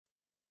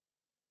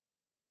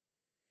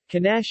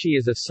Kanashi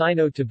is a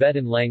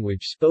Sino-Tibetan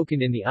language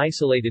spoken in the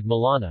isolated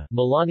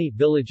Malani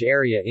village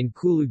area in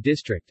Kulu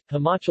district,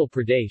 Himachal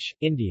Pradesh,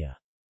 India.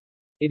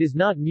 It is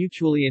not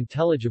mutually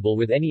intelligible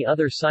with any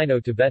other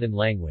Sino-Tibetan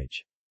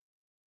language.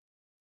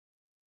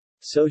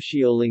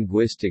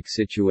 Sociolinguistic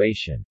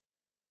situation.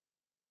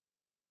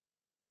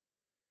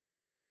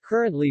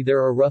 Currently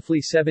there are roughly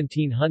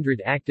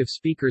 1,700 active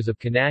speakers of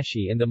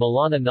Kanashi in the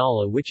Malana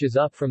Nala, which is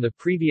up from the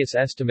previous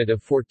estimate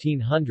of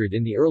 1,400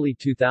 in the early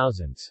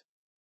 2000s.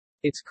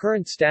 Its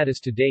current status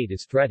to date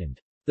is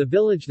threatened. The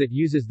village that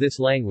uses this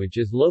language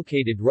is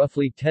located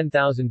roughly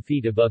 10,000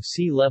 feet above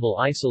sea level,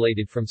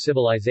 isolated from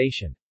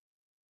civilization.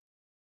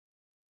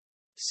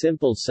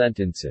 Simple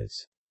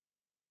sentences.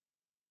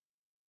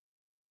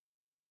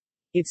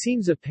 It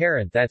seems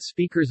apparent that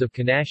speakers of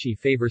Kanashi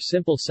favor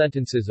simple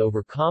sentences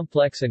over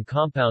complex and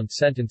compound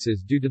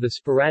sentences due to the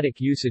sporadic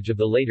usage of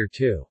the later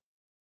two.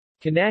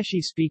 Kanashi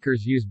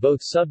speakers use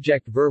both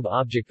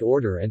subject-verb-object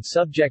order and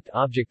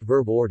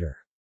subject-object-verb order.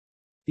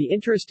 The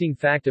interesting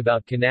fact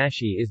about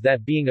Kanashi is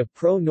that being a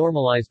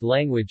pro-normalized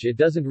language, it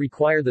doesn't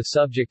require the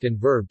subject and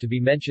verb to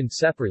be mentioned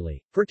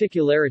separately,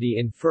 particularly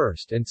in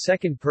first and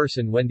second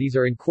person when these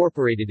are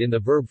incorporated in the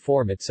verb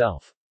form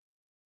itself.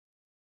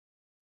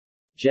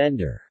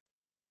 Gender.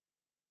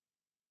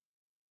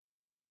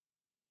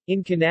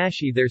 In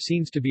Kanashi there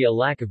seems to be a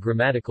lack of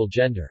grammatical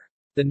gender.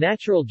 The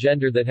natural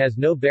gender that has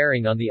no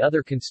bearing on the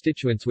other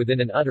constituents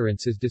within an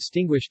utterance is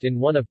distinguished in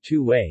one of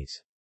two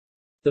ways.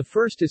 The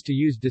first is to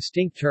use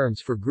distinct terms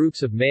for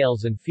groups of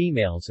males and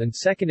females, and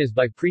second is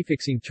by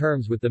prefixing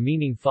terms with the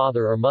meaning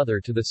father or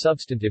mother to the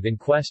substantive in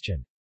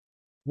question.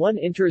 One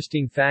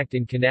interesting fact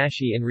in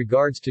Kanashi in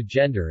regards to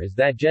gender is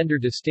that gender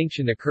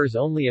distinction occurs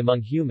only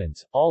among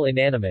humans. All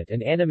inanimate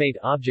and animate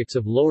objects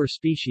of lower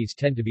species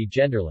tend to be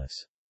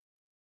genderless.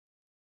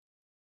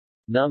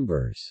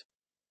 Numbers.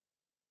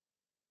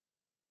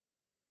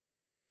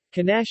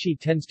 Kanashi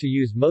tends to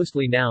use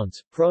mostly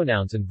nouns,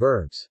 pronouns and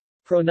verbs.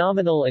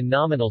 Pronominal and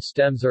nominal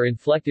stems are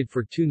inflected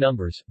for two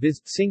numbers, viz.,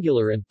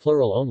 singular and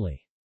plural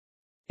only.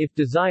 If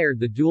desired,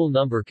 the dual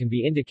number can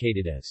be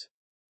indicated as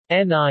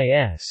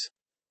nis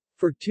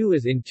for two,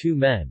 as in two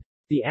men.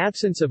 The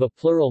absence of a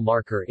plural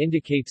marker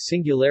indicates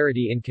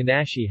singularity in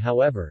Kanashi.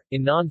 However,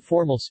 in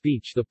non-formal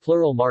speech the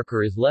plural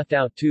marker is left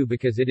out too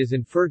because it is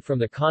inferred from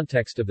the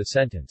context of the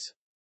sentence.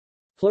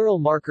 Plural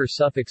marker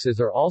suffixes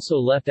are also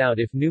left out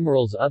if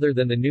numerals other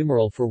than the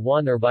numeral for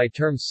one are by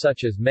terms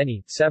such as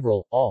many,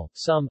 several, all,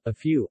 some, a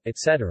few,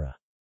 etc.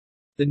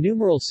 The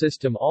numeral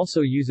system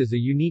also uses a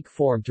unique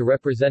form to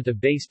represent a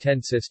base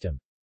 10 system.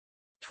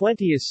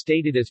 20 is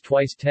stated as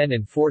twice 10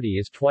 and 40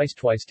 is twice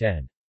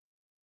 10.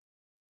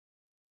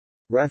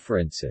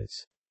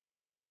 References.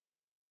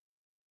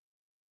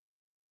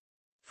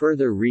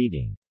 Further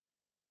reading.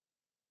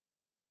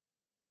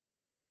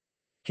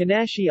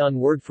 Kanashi on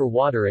Word for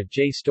Water at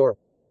JSTOR.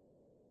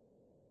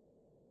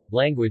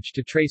 Language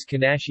to trace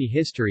Kanashi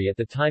history at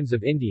the Times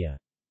of India.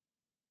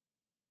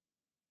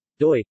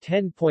 doi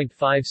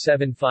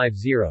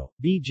 10.5750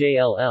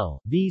 BJLL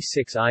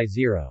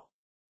V6I0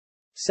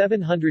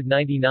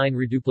 799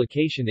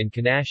 reduplication in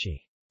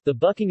Kanashi. The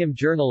Buckingham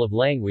Journal of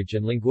Language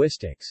and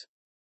Linguistics.